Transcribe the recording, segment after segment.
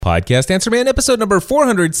Podcast Answer Man, episode number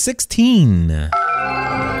 416.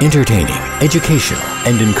 Entertaining, educational,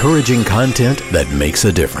 and encouraging content that makes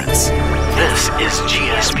a difference. This is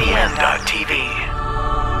GSPN.TV.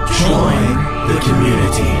 Join the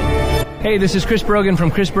community. Hey, this is Chris Brogan from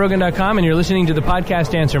chrisbrogan.com, and you're listening to the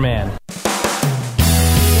Podcast Answer Man.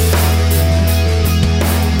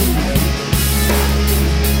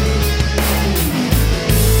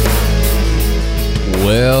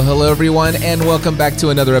 Well, hello everyone, and welcome back to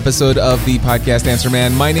another episode of the Podcast Answer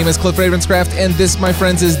Man. My name is Cliff Ravenscraft, and this, my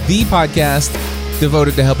friends, is the podcast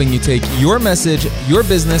devoted to helping you take your message, your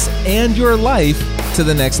business, and your life to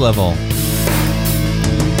the next level.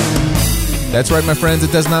 That's right, my friends.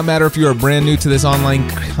 It does not matter if you are brand new to this online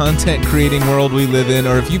content creating world we live in,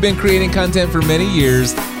 or if you've been creating content for many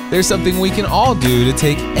years. There's something we can all do to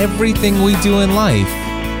take everything we do in life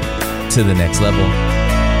to the next level.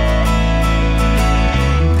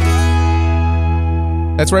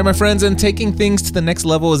 That's right, my friends, and taking things to the next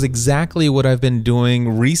level is exactly what I've been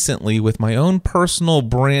doing recently with my own personal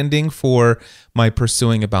branding for my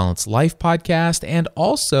Pursuing a Balanced Life podcast, and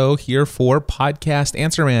also here for Podcast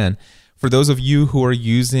Answer Man. For those of you who are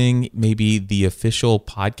using maybe the official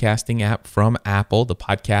podcasting app from Apple, the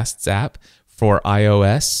Podcasts app for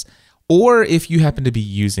iOS, or if you happen to be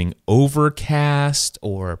using Overcast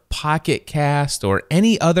or Pocket Cast or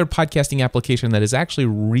any other podcasting application that is actually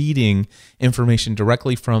reading information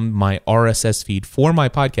directly from my RSS feed for my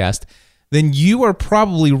podcast, then you are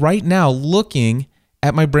probably right now looking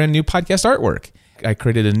at my brand new podcast artwork. I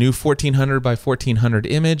created a new 1400 by 1400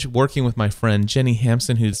 image working with my friend Jenny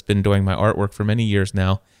Hampson, who's been doing my artwork for many years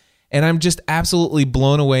now. And I'm just absolutely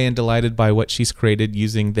blown away and delighted by what she's created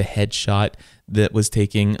using the headshot that was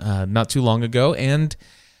taken not too long ago. And,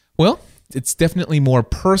 well, it's definitely more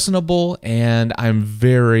personable, and I'm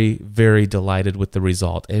very, very delighted with the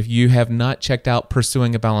result. If you have not checked out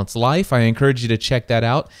Pursuing a Balanced Life, I encourage you to check that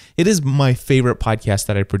out. It is my favorite podcast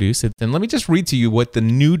that I produce. And let me just read to you what the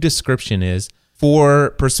new description is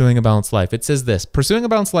for Pursuing a Balanced Life. It says this: Pursuing a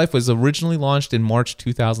Balanced Life was originally launched in March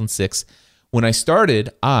 2006. When I started,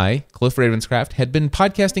 I, Cliff Ravenscraft, had been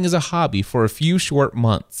podcasting as a hobby for a few short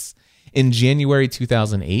months. In January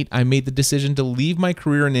 2008, I made the decision to leave my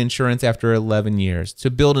career in insurance after 11 years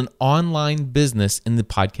to build an online business in the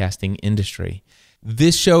podcasting industry.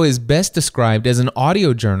 This show is best described as an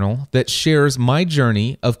audio journal that shares my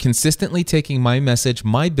journey of consistently taking my message,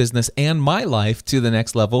 my business, and my life to the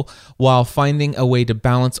next level while finding a way to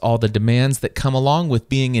balance all the demands that come along with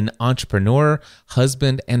being an entrepreneur,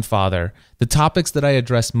 husband, and father. The topics that I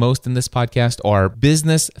address most in this podcast are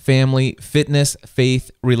business, family, fitness,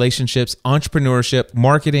 faith, relationships, entrepreneurship,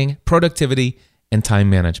 marketing, productivity, and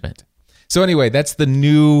time management. So anyway, that's the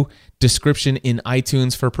new description in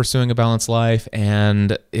iTunes for Pursuing a Balanced Life.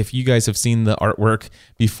 And if you guys have seen the artwork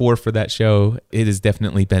before for that show, it has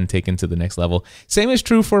definitely been taken to the next level. Same is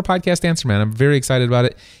true for Podcast Answer Man. I'm very excited about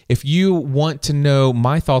it. If you want to know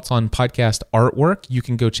my thoughts on podcast artwork, you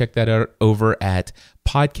can go check that out over at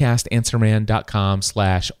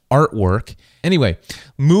podcastanswerman.com/artwork. Anyway,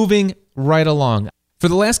 moving right along. For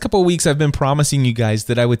the last couple of weeks, I've been promising you guys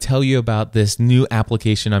that I would tell you about this new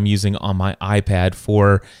application I'm using on my iPad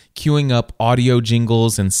for queuing up audio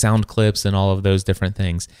jingles and sound clips and all of those different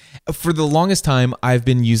things. For the longest time, I've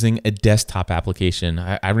been using a desktop application.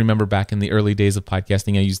 I remember back in the early days of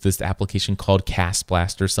podcasting, I used this application called Cast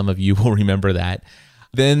Blaster. Some of you will remember that.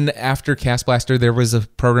 Then after Cast Blaster, there was a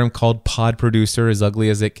program called Pod Producer, as ugly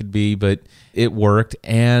as it could be, but it worked.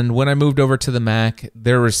 And when I moved over to the Mac,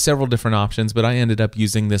 there were several different options, but I ended up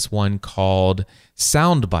using this one called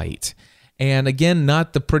Soundbite. And again,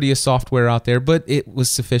 not the prettiest software out there, but it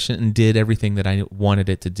was sufficient and did everything that I wanted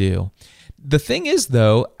it to do. The thing is,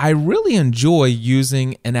 though, I really enjoy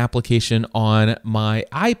using an application on my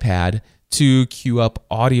iPad to queue up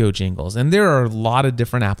audio jingles. And there are a lot of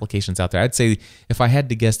different applications out there. I'd say if I had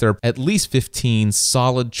to guess, there are at least 15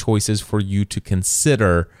 solid choices for you to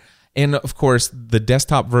consider. And of course, the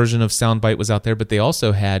desktop version of Soundbite was out there, but they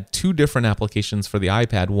also had two different applications for the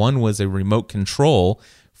iPad. One was a remote control.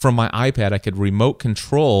 From my iPad, I could remote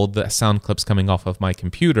control the sound clips coming off of my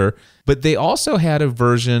computer, but they also had a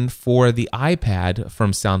version for the iPad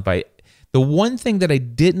from Soundbite. The one thing that I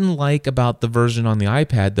didn't like about the version on the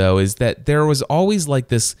iPad, though, is that there was always like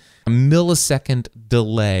this millisecond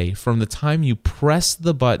delay from the time you press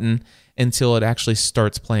the button until it actually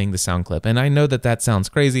starts playing the sound clip. And I know that that sounds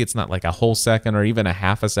crazy. It's not like a whole second or even a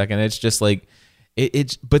half a second. It's just like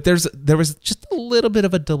but there was just a little bit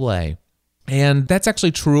of a delay. And that's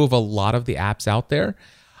actually true of a lot of the apps out there.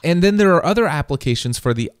 And then there are other applications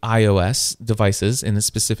for the iOS devices, and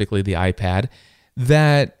specifically the iPad,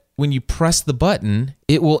 that when you press the button,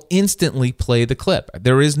 it will instantly play the clip.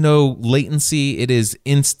 There is no latency. It is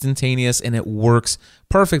instantaneous and it works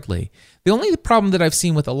perfectly. The only problem that I've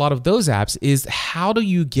seen with a lot of those apps is how do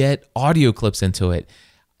you get audio clips into it?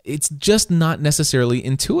 It's just not necessarily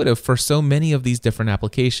intuitive for so many of these different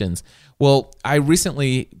applications. Well, I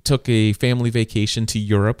recently took a family vacation to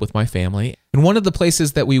Europe with my family. And one of the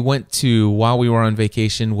places that we went to while we were on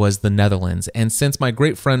vacation was the Netherlands. And since my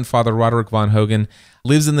great friend, Father Roderick van Hogen,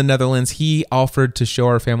 lives in the Netherlands, he offered to show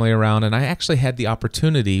our family around. And I actually had the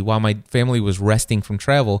opportunity, while my family was resting from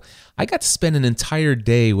travel, I got to spend an entire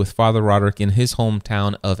day with Father Roderick in his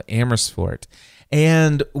hometown of Amersfoort.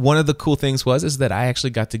 And one of the cool things is that I actually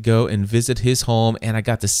got to go and visit his home, and I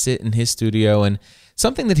got to sit in his studio. And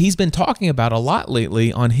something that he's been talking about a lot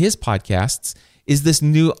lately on his podcasts is this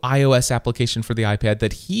new iOS application for the iPad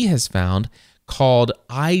that he has found called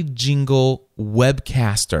iJingle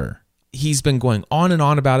Webcaster. He's been going on and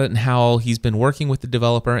on about it and how he's been working with the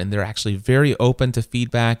developer, and they're actually very open to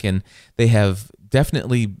feedback, and they have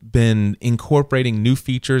definitely been incorporating new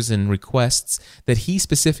features and requests that he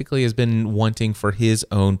specifically has been wanting for his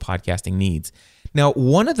own podcasting needs. Now,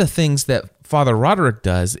 one of the things that Father Roderick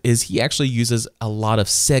does is he actually uses a lot of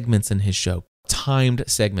segments in his show, timed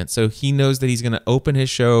segments. So he knows that he's going to open his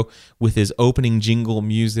show with his opening jingle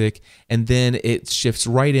music, and then it shifts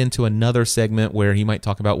right into another segment where he might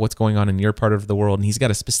talk about what's going on in your part of the world, and he's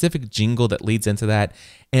got a specific jingle that leads into that.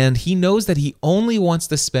 And he knows that he only wants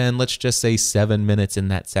to spend, let's just say, 7 minutes in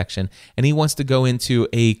that section, and he wants to go into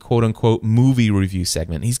a quote-unquote movie review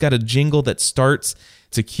segment. He's got a jingle that starts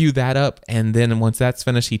to cue that up, and then once that's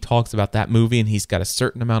finished, he talks about that movie, and he's got a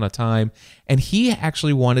certain amount of time. And he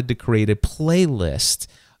actually wanted to create a playlist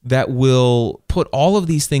that will put all of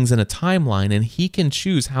these things in a timeline, and he can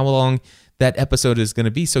choose how long that episode is going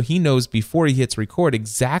to be. So he knows before he hits record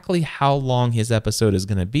exactly how long his episode is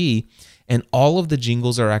going to be, and all of the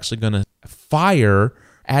jingles are actually going to fire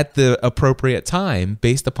at the appropriate time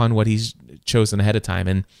based upon what he's chosen ahead of time.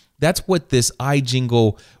 And that's what this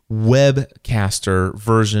iJingle Webcaster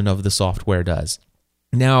version of the software does.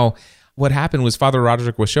 Now, what happened was Father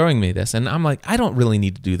Roderick was showing me this, and I'm like, I don't really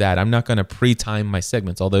need to do that. I'm not going to pre-time my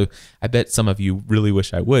segments, although I bet some of you really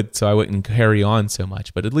wish I would, so I wouldn't carry on so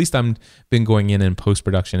much. But at least I've been going in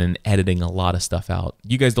post-production and editing a lot of stuff out.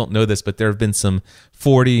 You guys don't know this, but there have been some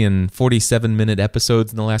 40 and 47-minute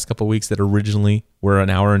episodes in the last couple of weeks that originally were an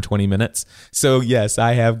hour and 20 minutes. So yes,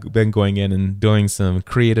 I have been going in and doing some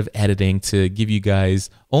creative editing to give you guys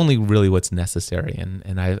only really what's necessary.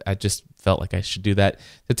 And I just felt like I should do that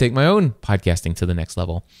to take my own podcasting to the next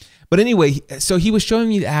level. But anyway, so he was showing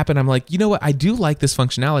me the app, and I'm like, you know what? I do like this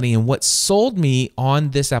functionality. And what sold me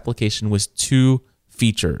on this application was 2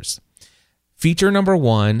 features. Feature number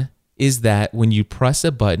 1 is that when you press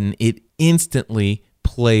a button, it instantly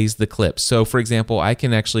plays the clip. So for example, I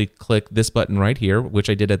can actually click this button right here, which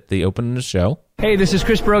I did at the opening of the show. Hey, this is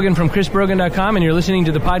Chris Brogan from chrisbrogan.com, and you're listening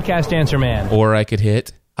to the podcast Answer Man. Or I could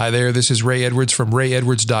hit... Hi there, this is Ray Edwards from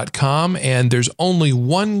rayedwards.com, and there's only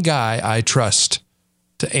one guy I trust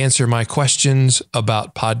to answer my questions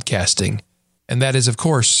about podcasting, and that is, of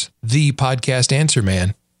course, the podcast answer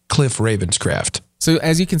man, Cliff Ravenscraft. So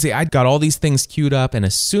as you can see, I got all these things queued up, and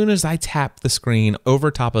as soon as I tap the screen over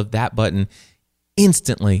top of that button,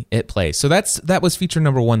 instantly it plays. So that was feature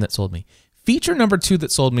number 1 that sold me. Feature number 2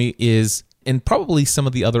 that sold me is, and probably some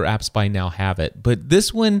of the other apps by now have it, but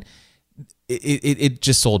this one, it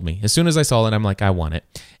just sold me. As soon as I saw it, I'm like, I want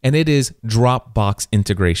it. And it is Dropbox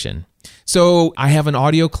integration. So I have an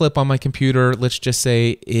audio clip on my computer. Let's just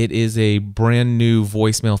say it is a brand new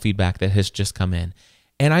voicemail feedback that has just come in.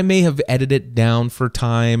 And I may have edited it down for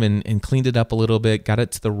time and cleaned it up a little bit, got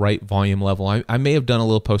it to the right volume level. I may have done a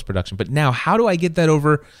little post-production. But now, how do I get that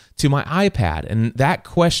over to my iPad? And that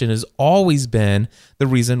question has always been the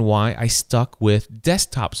reason why I stuck with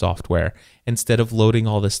desktop software instead of loading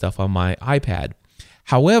all this stuff on my iPad.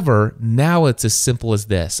 However, now it's as simple as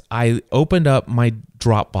this. I opened up my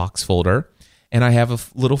Dropbox folder, and I have a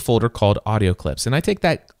little folder called audio clips. And I take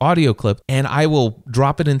that audio clip and I will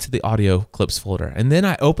drop it into the audio clips folder. And then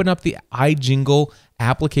I open up the iJingle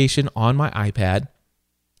application on my iPad.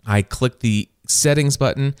 I click the settings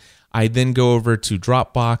button. I then go over to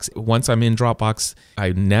Dropbox. Once I'm in Dropbox,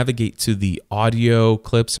 I navigate to the audio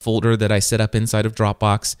clips folder that I set up inside of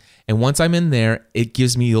Dropbox. And once I'm in there, it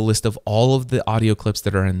gives me a list of all of the audio clips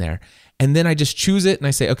that are in there. And then I just choose it and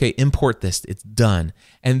I say, okay, import this. It's done.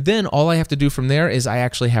 And then all I have to do from there is I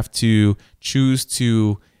actually have to choose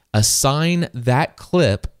to assign that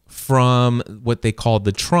clip from what they call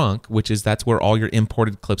the trunk, which is that's where all your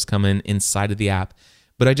imported clips come in inside of the app.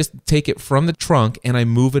 but I just take it from the trunk and I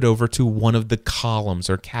move it over to one of the columns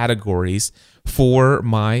or categories for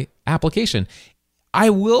my application.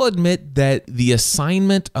 I will admit that the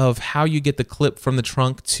assignment of how you get the clip from the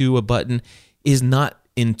trunk to a button is not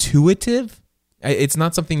intuitive. It's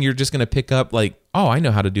not something you're just going to pick up like, oh, I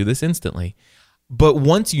know how to do this instantly. But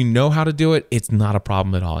once you know how to do it, it's not a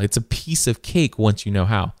problem at all. It's a piece of cake once you know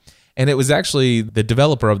how. And it was actually the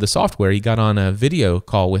developer of the software. He got on a video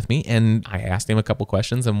call with me and I asked him a couple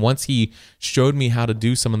questions. And once he showed me how to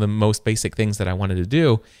do some of the most basic things that I wanted to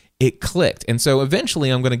do, it clicked. And so eventually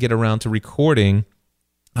I'm going to get around to recording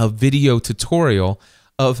a video tutorial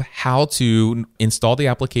of how to install the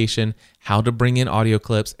application, how to bring in audio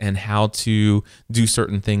clips, and how to do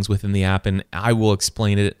certain things within the app. And I will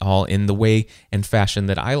explain it all in the way and fashion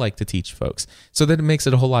that I like to teach folks so that it makes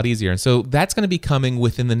it a whole lot easier. And so that's going to be coming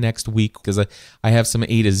within the next week because I have some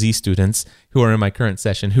A to Z students who are in my current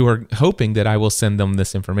session who are hoping that I will send them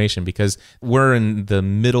this information because we're in the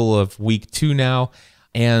middle of week 2 now.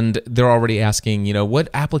 And they're already asking, what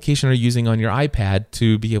application are you using on your iPad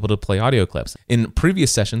to be able to play audio clips? In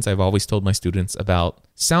previous sessions, I've always told my students about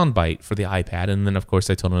Soundbite for the iPad. And then, of course,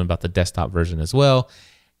 I told them about the desktop version as well.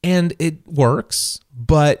 And it works,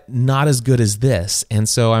 but not as good as this. And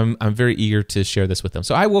so I'm very eager to share this with them.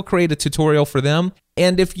 So I will create a tutorial for them.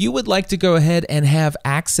 And if you would like to go ahead and have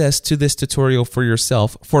access to this tutorial for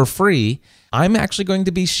yourself for free, I'm actually going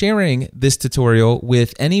to be sharing this tutorial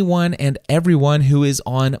with anyone and everyone who is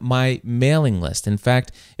on my mailing list. In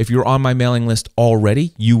fact, if you're on my mailing list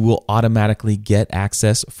already, you will automatically get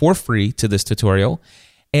access for free to this tutorial.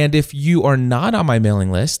 And if you are not on my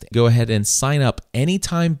mailing list, go ahead and sign up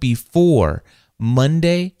anytime before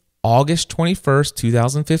Monday, August 21st,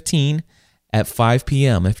 2015 at 5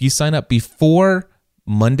 p.m. If you sign up before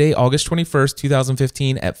Monday, August 21st,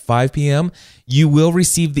 2015 at 5 p.m., you will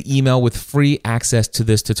receive the email with free access to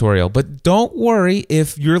this tutorial. But don't worry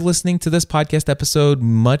if you're listening to this podcast episode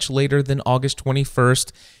much later than August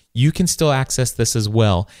 21st, you can still access this as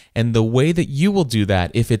well. And the way that you will do that,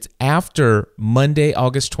 if it's after Monday,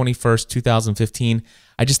 August 21st, 2015,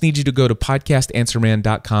 I just need you to go to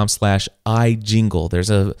podcastanswerman.com/iJingle.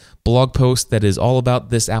 There's a blog post that is all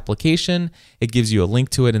about this application. It gives you a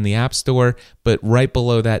link to it in the App Store. But right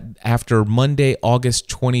below that, after Monday, August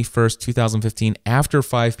 21st, 2015, after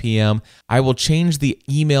 5 p.m., I will change the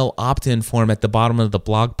email opt-in form at the bottom of the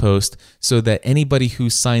blog post so that anybody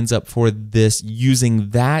who signs up for this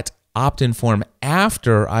using that opt-in form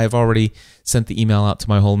after I've already sent the email out to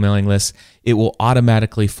my whole mailing list, it will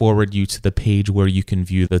automatically forward you to the page where you can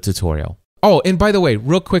view the tutorial. Oh, and by the way,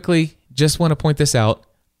 real quickly, just want to point this out.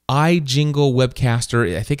 iJingle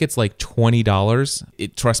Webcaster, I think it's like $20.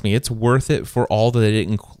 Trust me, it's worth it for all that it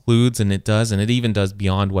includes, and it does, and it even does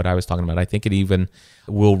beyond what I was talking about. I think it even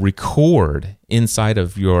will record inside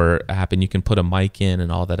of your app, and you can put a mic in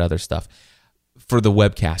and all that other stuff for the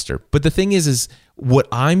Webcaster. But the thing is what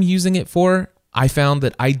I'm using it for, I found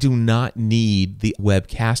that I do not need the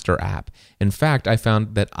Webcaster app. In fact, I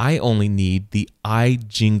found that I only need the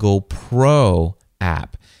iJingle Pro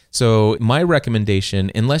app. So my recommendation,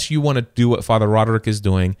 unless you want to do what Father Roderick is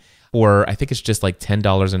doing, or I think it's just like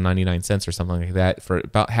 $10.99 or something like that for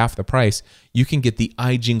about half the price, you can get the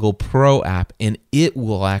iJingle Pro app and it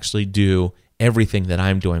will actually do everything that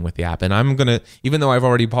I'm doing with the app. And I'm going to, even though I've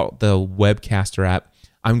already bought the Webcaster app,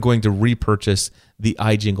 I'm going to repurchase the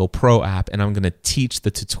iJingle Pro app and I'm going to teach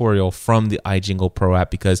the tutorial from the iJingle Pro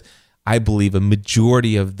app because I believe a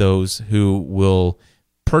majority of those who will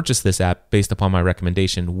purchase this app based upon my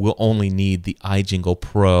recommendation will only need the iJingle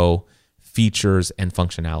Pro features and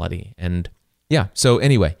functionality. And yeah, so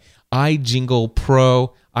anyway, iJingle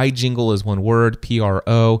Pro. iJingle is one word,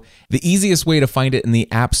 Pro. The easiest way to find it in the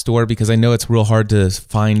App Store, because I know it's real hard to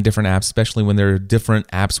find different apps, especially when there are different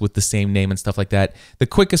apps with the same name and stuff like that. The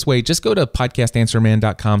quickest way, just go to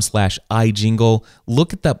podcastanswerman.com/iJingle.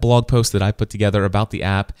 Look at that blog post that I put together about the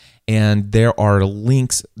app, and there are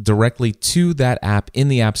links directly to that app in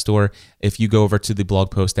the App Store if you go over to the blog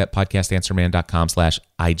post at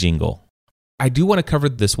podcastanswerman.com/iJingle. I do want to cover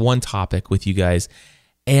this one topic with you guys,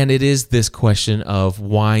 and it is this question of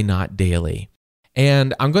why not daily?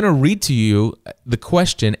 And I'm going to read to you the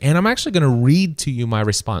question, and I'm actually going to read to you my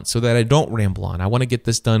response so that I don't ramble on. I want to get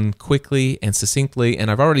this done quickly and succinctly,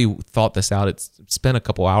 and I've already thought this out. It's spent a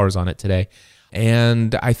couple hours on it today,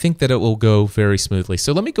 and I think that it will go very smoothly.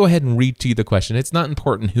 So let me go ahead and read to you the question. It's not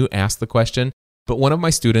important who asked the question, but one of my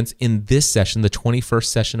students in this session, the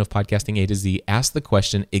 21st session of Podcasting A to Z, asked the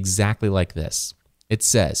question exactly like this. It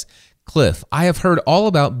says, Cliff, I have heard all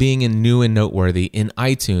about being in new and noteworthy in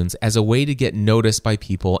iTunes as a way to get noticed by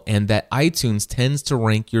people, and that iTunes tends to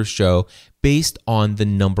rank your show based on the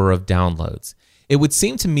number of downloads. It would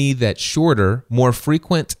seem to me that shorter, more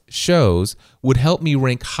frequent shows would help me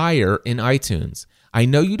rank higher in iTunes. I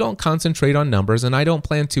know you don't concentrate on numbers, and I don't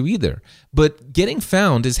plan to either, but getting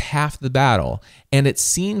found is half the battle, and it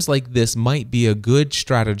seems like this might be a good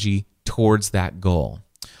strategy towards that goal.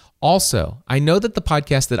 Also, I know that the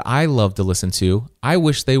podcasts that I love to listen to, I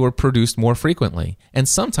wish they were produced more frequently, and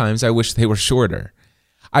sometimes I wish they were shorter.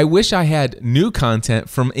 I wish I had new content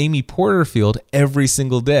from Amy Porterfield every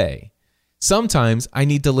single day. Sometimes I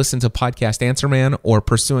need to listen to Podcast Answer Man or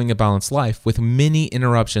Pursuing a Balanced Life with many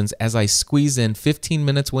interruptions as I squeeze in 15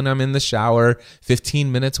 minutes when I'm in the shower,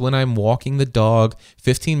 15 minutes when I'm walking the dog,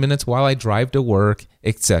 15 minutes while I drive to work,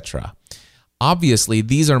 etc. Obviously,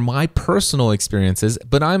 these are my personal experiences,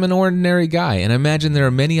 but I'm an ordinary guy, and I imagine there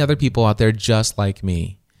are many other people out there just like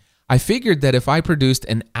me. I figured that if I produced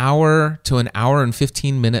an hour to an hour and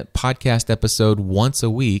 15-minute podcast episode once a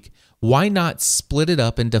week, why not split it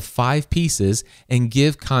up into 5 pieces and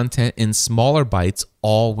give content in smaller bites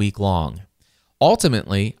all week long?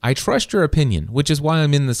 Ultimately, I trust your opinion, which is why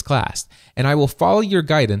I'm in this class, and I will follow your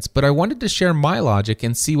guidance, but I wanted to share my logic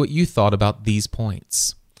and see what you thought about these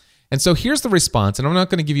points. And so here's the response, and I'm not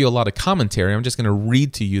going to give you a lot of commentary. I'm just going to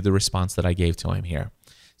read to you the response that I gave to him here.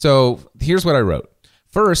 So here's what I wrote.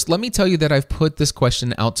 First, let me tell you that I've put this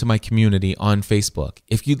question out to my community on Facebook.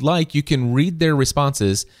 If you'd like, you can read their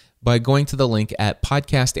responses by going to the link at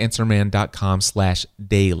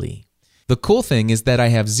podcastanswerman.com/daily. The cool thing is that I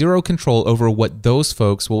have zero control over what those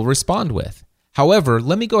folks will respond with. However,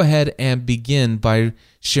 let me go ahead and begin by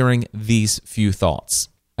sharing these few thoughts.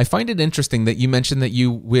 I find it interesting that you mentioned that you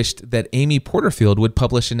wished that Amy Porterfield would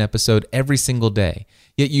publish an episode every single day,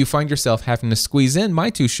 yet you find yourself having to squeeze in my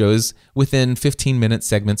 2 shows within 15-minute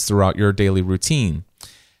segments throughout your daily routine.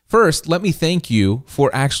 First, let me thank you for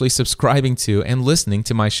actually subscribing to and listening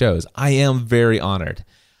to my shows. I am very honored.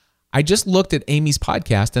 I just looked at Amy's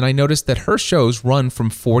podcast and I noticed that her shows run from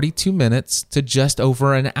 42 minutes to just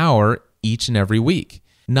over an hour each and every week.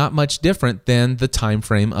 Not much different than the time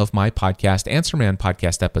frame of my Podcast Answer Man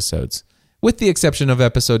podcast episodes, with the exception of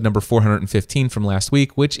episode number 415 from last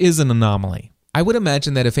week, which is an anomaly. I would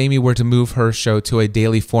imagine that if Amy were to move her show to a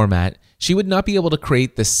daily format, she would not be able to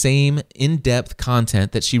create the same in-depth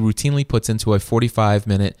content that she routinely puts into a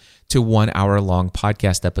 45-minute to 1 hour long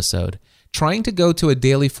podcast episode. Trying to go to a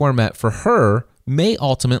daily format for her may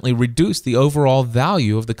ultimately reduce the overall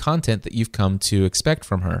value of the content that you've come to expect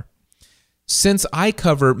from her. Since I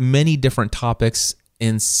cover many different topics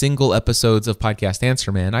in single episodes of Podcast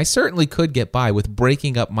Answer Man, I certainly could get by with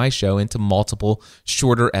breaking up my show into multiple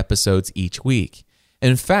shorter episodes each week.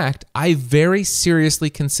 In fact, I very seriously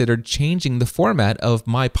considered changing the format of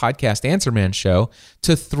my Podcast Answer Man show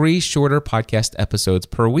to 3 shorter podcast episodes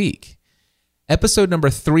per week. Episode number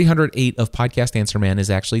 308 of Podcast Answer Man is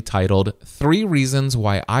actually titled 3 Reasons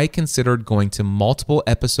Why I Considered Going to Multiple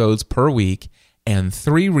Episodes Per Week and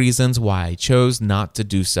 3 Reasons Why I Chose Not to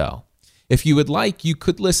Do So. If you would like, you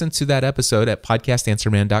could listen to that episode at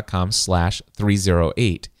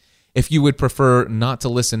podcastanswerman.com/308. If you would prefer not to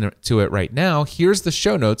listen to it right now, here's the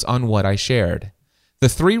show notes on what I shared. The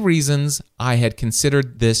 3 reasons I had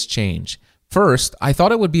considered this change. First, I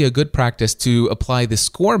thought it would be a good practice to apply the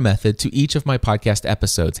score method to each of my podcast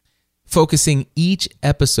episodes, focusing each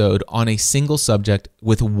episode on a single subject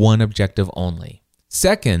with one objective only.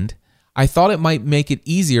 Second, I thought it might make it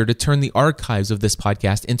easier to turn the archives of this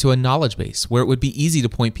podcast into a knowledge base where it would be easy to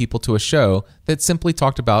point people to a show that simply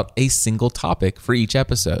talked about a single topic for each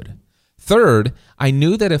episode. Third, I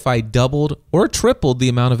knew that if I doubled or tripled the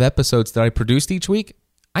amount of episodes that I produced each week,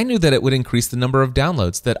 I knew that it would increase the number of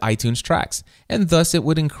downloads that iTunes tracks, and thus it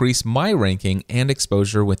would increase my ranking and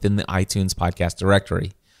exposure within the iTunes podcast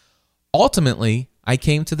directory. Ultimately, I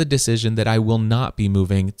came to the decision that I will not be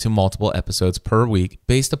moving to multiple episodes per week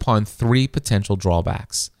based upon 3 potential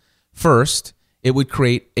drawbacks. First, it would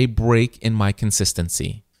create a break in my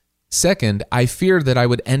consistency. Second, I feared that I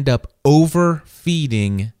would end up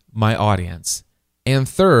overfeeding my audience. And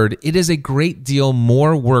third, it is a great deal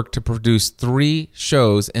more work to produce 3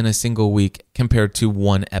 shows in a single week compared to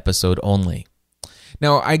 1 episode only.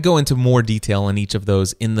 Now, I go into more detail on each of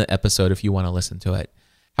those in the episode if you want to listen to it.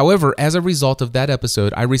 However, as a result of that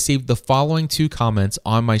episode, I received the following 2 comments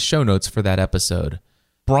on my show notes for that episode.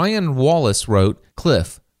 Brian Wallace wrote,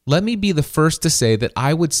 "Cliff, let me be the first to say that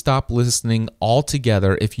I would stop listening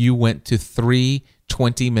altogether if you went to 3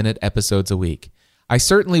 20-minute episodes a week. I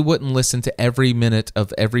certainly wouldn't listen to every minute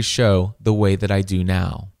of every show the way that I do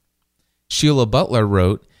now." Sheila Butler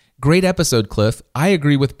wrote, Great episode, Cliff. I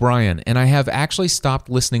agree with Brian, and I have actually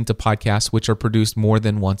stopped listening to podcasts which are produced more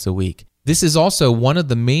than once a week. This is also one of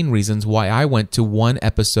the main reasons why I went to one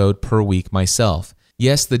episode per week myself.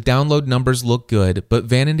 Yes, the download numbers look good, but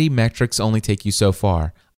vanity metrics only take you so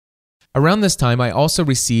far. Around this time, I also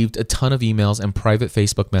received a ton of emails and private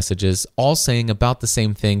Facebook messages, all saying about the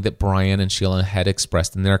same thing that Brian and Sheila had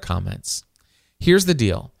expressed in their comments. Here's the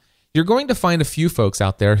deal. You're going to find a few folks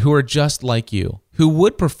out there who are just like you, who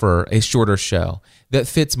would prefer a shorter show that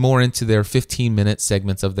fits more into their 15-minute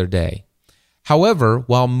segments of their day. However,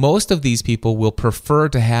 while most of these people will prefer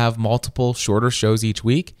to have multiple shorter shows each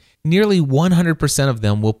week, nearly 100% of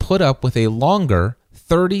them will put up with a longer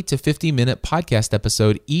 30 to 50-minute podcast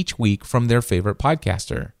episode each week from their favorite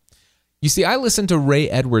podcaster. You see, I listen to Ray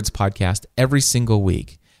Edwards' podcast every single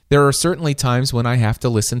week. There are certainly times when I have to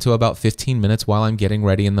listen to about 15 minutes while I'm getting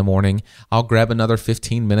ready in the morning. I'll grab another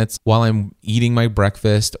 15 minutes while I'm eating my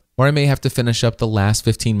breakfast, or I may have to finish up the last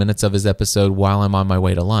 15 minutes of his episode while I'm on my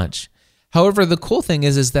way to lunch. However, the cool thing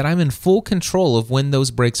is that I'm in full control of when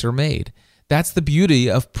those breaks are made. That's the beauty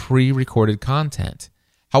of pre-recorded content.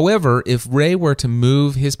 However, if Ray were to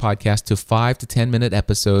move his podcast to 5 to 10-minute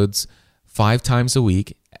episodes 5 times a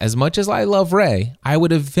week, as much as I love Ray, I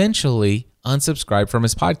would eventually unsubscribe from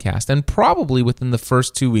his podcast, and probably within the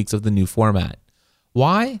first 2 weeks of the new format.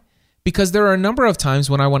 Why? Because there are a number of times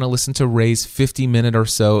when I want to listen to Ray's 50-minute or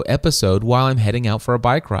so episode while I'm heading out for a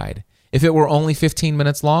bike ride. If it were only 15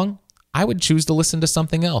 minutes long, I would choose to listen to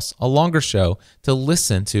something else, a longer show, to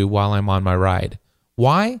listen to while I'm on my ride.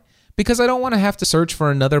 Why? Because I don't want to have to search for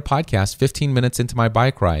another podcast 15 minutes into my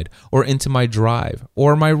bike ride, or into my drive,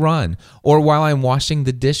 or my run, or while I'm washing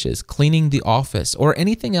the dishes, cleaning the office, or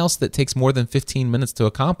anything else that takes more than 15 minutes to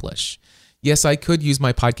accomplish. Yes, I could use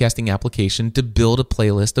my podcasting application to build a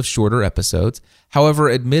playlist of shorter episodes. However,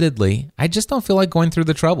 admittedly, I just don't feel like going through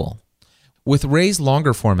the trouble. With Ray's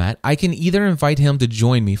longer format, I can either invite him to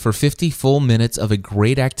join me for 50 full minutes of a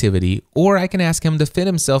great activity, or I can ask him to fit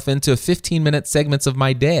himself into 15-minute segments of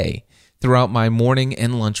my day throughout my morning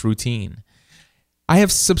and lunch routine. I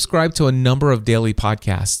have subscribed to a number of daily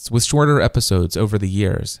podcasts with shorter episodes over the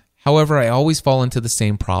years. However, I always fall into the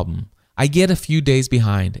same problem. I get a few days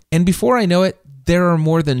behind, and before I know it, there are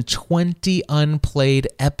more than 20 unplayed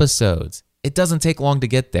episodes. It doesn't take long to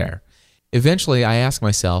get there. Eventually, I ask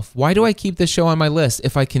myself, why do I keep this show on my list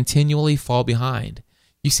if I continually fall behind?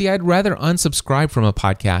 You see, I'd rather unsubscribe from a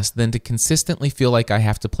podcast than to consistently feel like I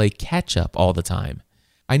have to play catch-up all the time.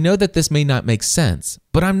 I know that this may not make sense,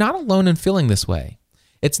 but I'm not alone in feeling this way.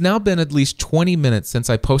 It's now been at least 20 minutes since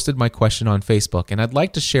I posted my question on Facebook, and I'd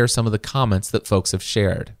like to share some of the comments that folks have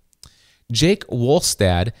shared. Jake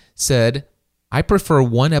Wolstad said, I prefer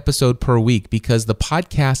one episode per week because the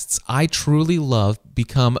podcasts I truly love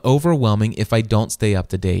become overwhelming if I don't stay up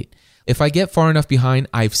to date. If I get far enough behind,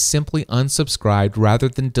 I've simply unsubscribed rather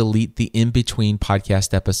than delete the in-between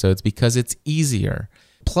podcast episodes because it's easier.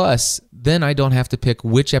 Plus, then I don't have to pick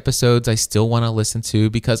which episodes I still want to listen to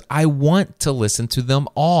because I want to listen to them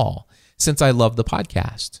all since I love the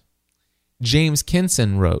podcast. James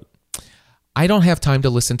Kinson wrote, I don't have time to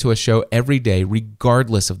listen to a show every day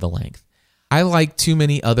regardless of the length. I like too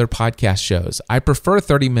many other podcast shows. I prefer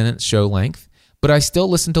 30-minute show length, but I still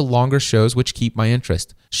listen to longer shows which keep my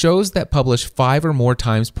interest. Shows that publish 5 or more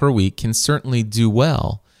times per week can certainly do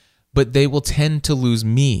well, but they will tend to lose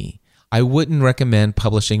me. I wouldn't recommend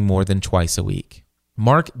publishing more than twice a week.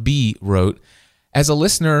 Mark B. wrote, as a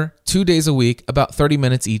listener, 2 days a week, about 30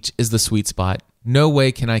 minutes each is the sweet spot. No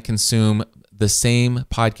way can I consume the same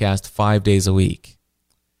podcast 5 days a week.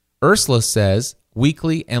 Ursula says,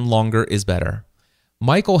 weekly and longer is better.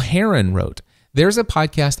 Michael Heron wrote, there's a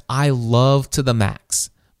podcast I love to the max,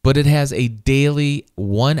 but it has a daily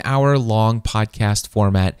 1 hour long podcast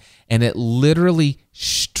format, and it literally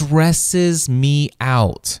stresses me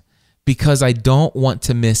out because I don't want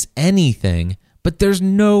to miss anything, but there's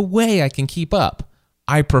no way I can keep up.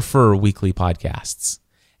 I prefer weekly podcasts.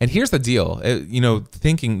 And here's the deal,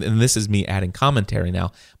 thinking, and this is me adding commentary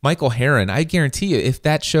now, Michael Heron, I guarantee you, if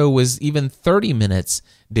that show was even 30 minutes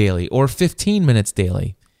daily or 15 minutes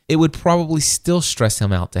daily, it would probably still stress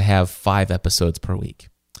him out to have 5 episodes per week.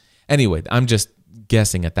 Anyway, I'm just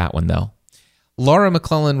guessing at that one though. Laura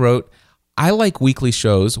McClellan wrote, I like weekly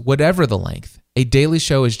shows, whatever the length. A daily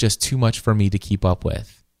show is just too much for me to keep up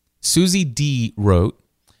with. Susie D wrote,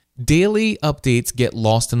 daily updates get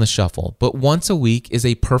lost in the shuffle, but once a week is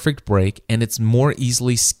a perfect break and it's more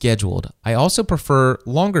easily scheduled. I also prefer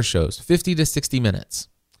longer shows, 50 to 60 minutes.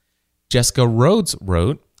 Jessica Rhodes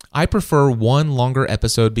wrote, I prefer one longer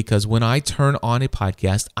episode because when I turn on a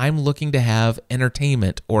podcast, I'm looking to have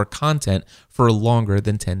entertainment or content for longer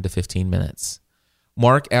than 10 to 15 minutes.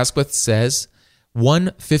 Mark Asquith says,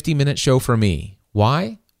 1 50-minute show for me.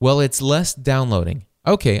 Why? Well, it's less downloading.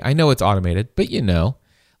 Okay, I know it's automated, but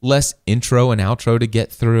less intro and outro to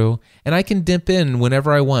get through, and I can dip in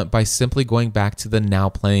whenever I want by simply going back to the Now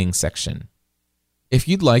Playing section. If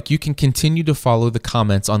you'd like, you can continue to follow the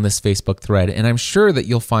comments on this Facebook thread, and I'm sure that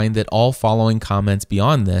you'll find that all following comments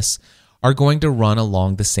beyond this are going to run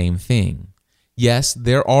along the same thing. Yes,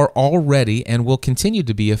 there are already and will continue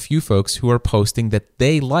to be a few folks who are posting that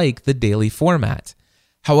they like the daily format.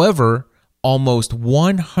 However, almost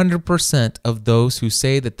 100% of those who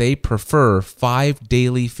say that they prefer 5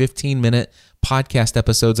 daily 15-minute podcast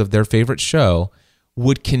episodes of their favorite show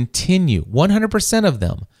would continue, 100% of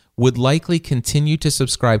them, would likely continue to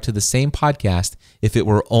subscribe to the same podcast if it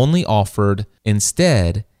were only offered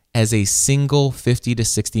instead as a single 50 to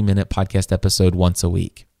 60-minute podcast episode once a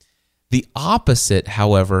week. The opposite,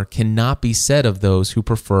 however, cannot be said of those who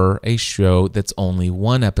prefer a show that's only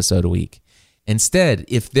one episode a week. Instead,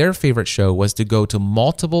 if their favorite show was to go to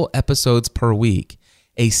multiple episodes per week,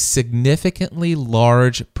 a significantly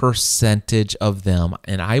large percentage of them,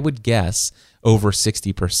 and I would guess over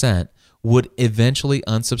 60%, would eventually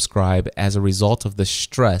unsubscribe as a result of the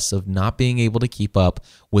stress of not being able to keep up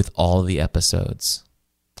with all the episodes.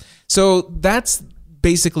 So that's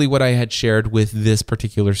basically what I had shared with this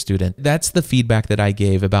particular student. That's the feedback that I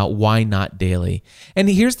gave about why not daily. And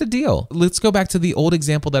here's the deal. Let's go back to the old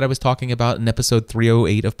example that I was talking about in episode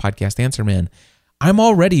 308 of Podcast Answer Man. I'm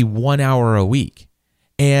already 1 hour a week.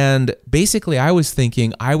 And basically, I was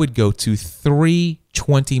thinking I would go to 3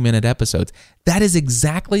 20-minute episodes. That is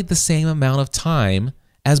exactly the same amount of time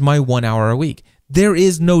as my 1 hour a week. There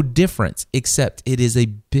is no difference, except it is a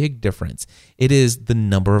big difference. It is the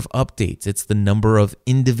number of updates. It's the number of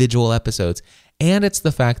individual episodes. And it's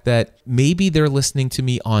the fact that maybe they're listening to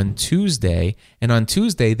me on Tuesday, and on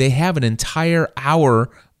Tuesday, they have an entire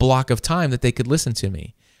hour block of time that they could listen to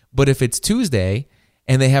me. But if it's Tuesday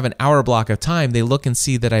and they have an hour block of time, they look and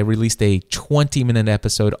see that I released a 20-minute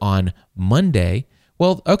episode on Monday.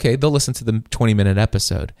 Well, okay, they'll listen to the 20-minute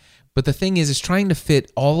episode. But the thing is trying to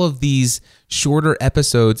fit all of these shorter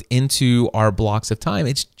episodes into our blocks of time.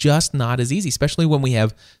 It's just not as easy, especially when we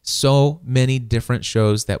have so many different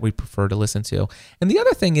shows that we prefer to listen to. And the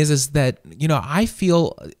other thing is that, I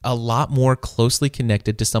feel a lot more closely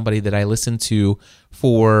connected to somebody that I listen to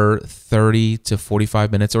for 30 to 45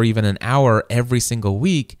 minutes or even an hour every single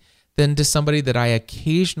week than to somebody that I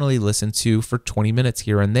occasionally listen to for 20 minutes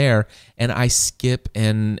here and there, and I skip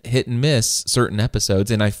and hit and miss certain episodes,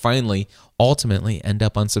 and I finally ultimately end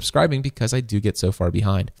up unsubscribing because I do get so far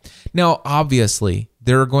behind. Now, obviously,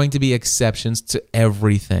 there are going to be exceptions to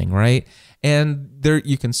everything, right? And there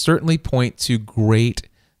you can certainly point to great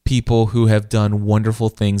people who have done wonderful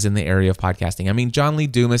things in the area of podcasting. I mean, John Lee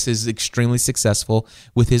Dumas is extremely successful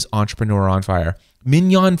with his Entrepreneur on Fire.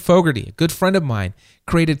 Mignon Fogarty, a good friend of mine,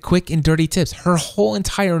 created Quick and Dirty Tips. Her whole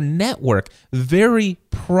entire network, very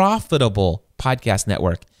profitable podcast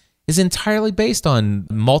network, is entirely based on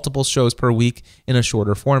multiple shows per week in a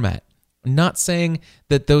shorter format. I'm not saying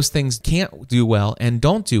that those things can't do well and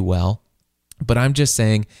don't do well, but I'm just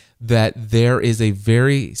saying that there is a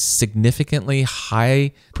very significantly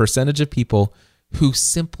high percentage of people who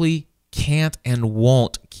simply can't and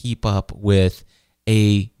won't keep up with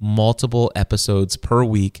a multiple episodes per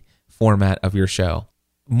week format of your show.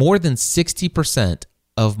 More than 60%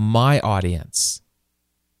 of my audience,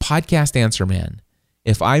 Podcast Answer Man,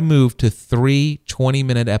 if I move to 3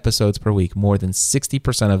 20-minute episodes per week, more than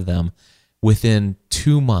 60% of them within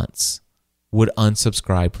 2 months would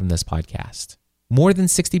unsubscribe from this podcast. More than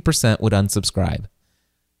 60% would unsubscribe.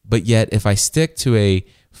 But yet, if I stick to a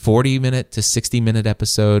 40-minute to 60-minute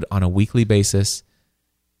episode on a weekly basis,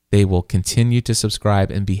 they will continue to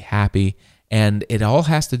subscribe and be happy. And it all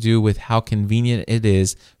has to do with how convenient it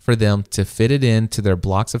is for them to fit it into their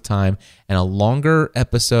blocks of time. And a longer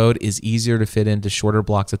episode is easier to fit into shorter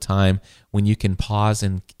blocks of time when you can pause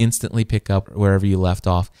and instantly pick up wherever you left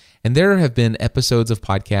off. And there have been episodes of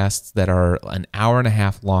podcasts that are an hour and a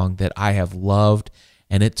half long that I have loved.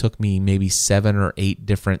 And it took me maybe 7 or 8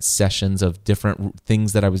 different sessions of different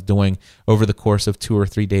things that I was doing over the course of 2 or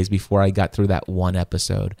 3 days before I got through that one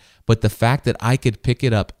episode. But the fact that I could pick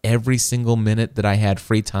it up every single minute that I had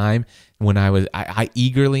free time when I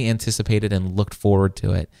eagerly anticipated and looked forward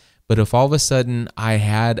to it. But if all of a sudden I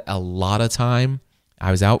had a lot of time,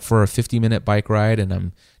 I was out for a 50-minute bike ride and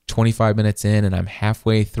I'm 25 minutes in and I'm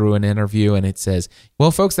halfway through an interview and it says,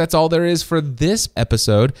 well, folks, that's all there is for this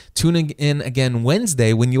episode. Tune in again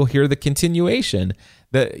Wednesday when you'll hear the continuation.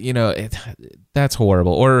 That's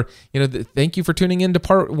horrible. Or, thank you for tuning in to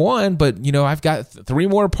part 1, but, I've got 3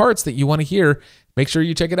 more parts that you want to hear. Make sure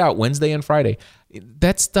you check it out Wednesday and Friday.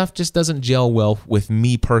 That stuff just doesn't gel well with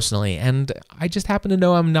me personally, and I just happen to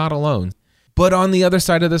know I'm not alone. But on the other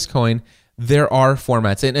side of this coin, there are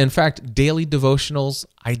formats. And in fact, daily devotionals,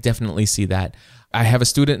 I definitely see that. I have a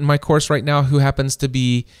student in my course right now who happens to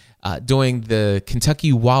be doing the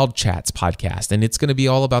Kentucky Wildcats podcast, and it's going to be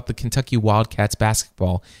all about the Kentucky Wildcats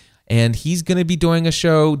basketball. And he's going to be doing a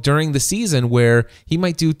show during the season where he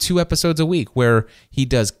might do 2 episodes a week where he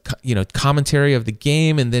does, commentary of the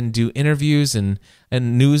game and then do interviews and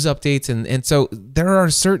news updates. And so there are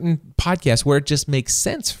certain podcasts where it just makes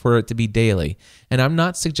sense for it to be daily. And I'm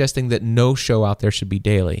not suggesting that no show out there should be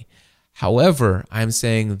daily. However, I'm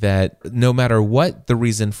saying that no matter what the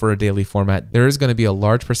reason for a daily format, there is going to be a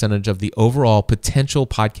large percentage of the overall potential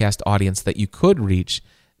podcast audience that you could reach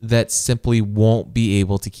that simply won't be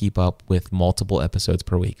able to keep up with multiple episodes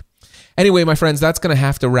per week. Anyway, my friends, that's going to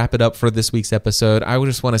have to wrap it up for this week's episode. I would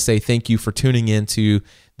just want to say thank you for tuning in to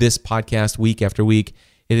this podcast week after week.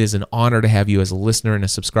 It is an honor to have you as a listener and a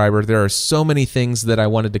subscriber. There are so many things that I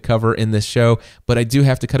wanted to cover in this show, but I do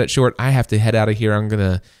have to cut it short. I have to head out of here. I'm going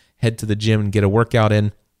to head to the gym and get a workout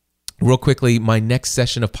in. Real quickly, my next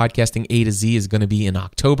session of Podcasting A to Z is going to be in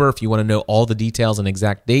October. If you want to know all the details and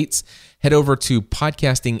exact dates, head over to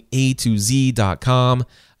podcastinga2z.com.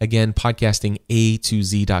 Again,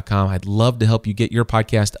 podcastinga2z.com. I'd love to help you get your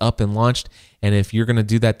podcast up and launched. And if you're going to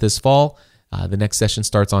do that this fall, the next session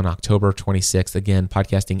starts on October 26th. Again,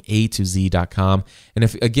 podcastinga2z.com. And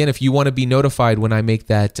if you want to be notified when I make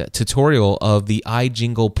that tutorial of the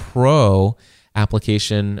iJingle Pro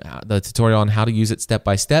application, the tutorial on how to use it step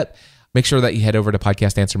by step, make sure that you head over to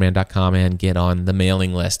podcastanswerman.com and get on the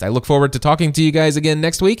mailing list. I look forward to talking to you guys again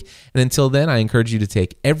next week. And until then, I encourage you to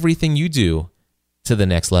take everything you do to the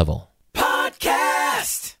next level.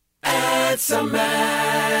 Podcast Answer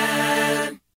Man.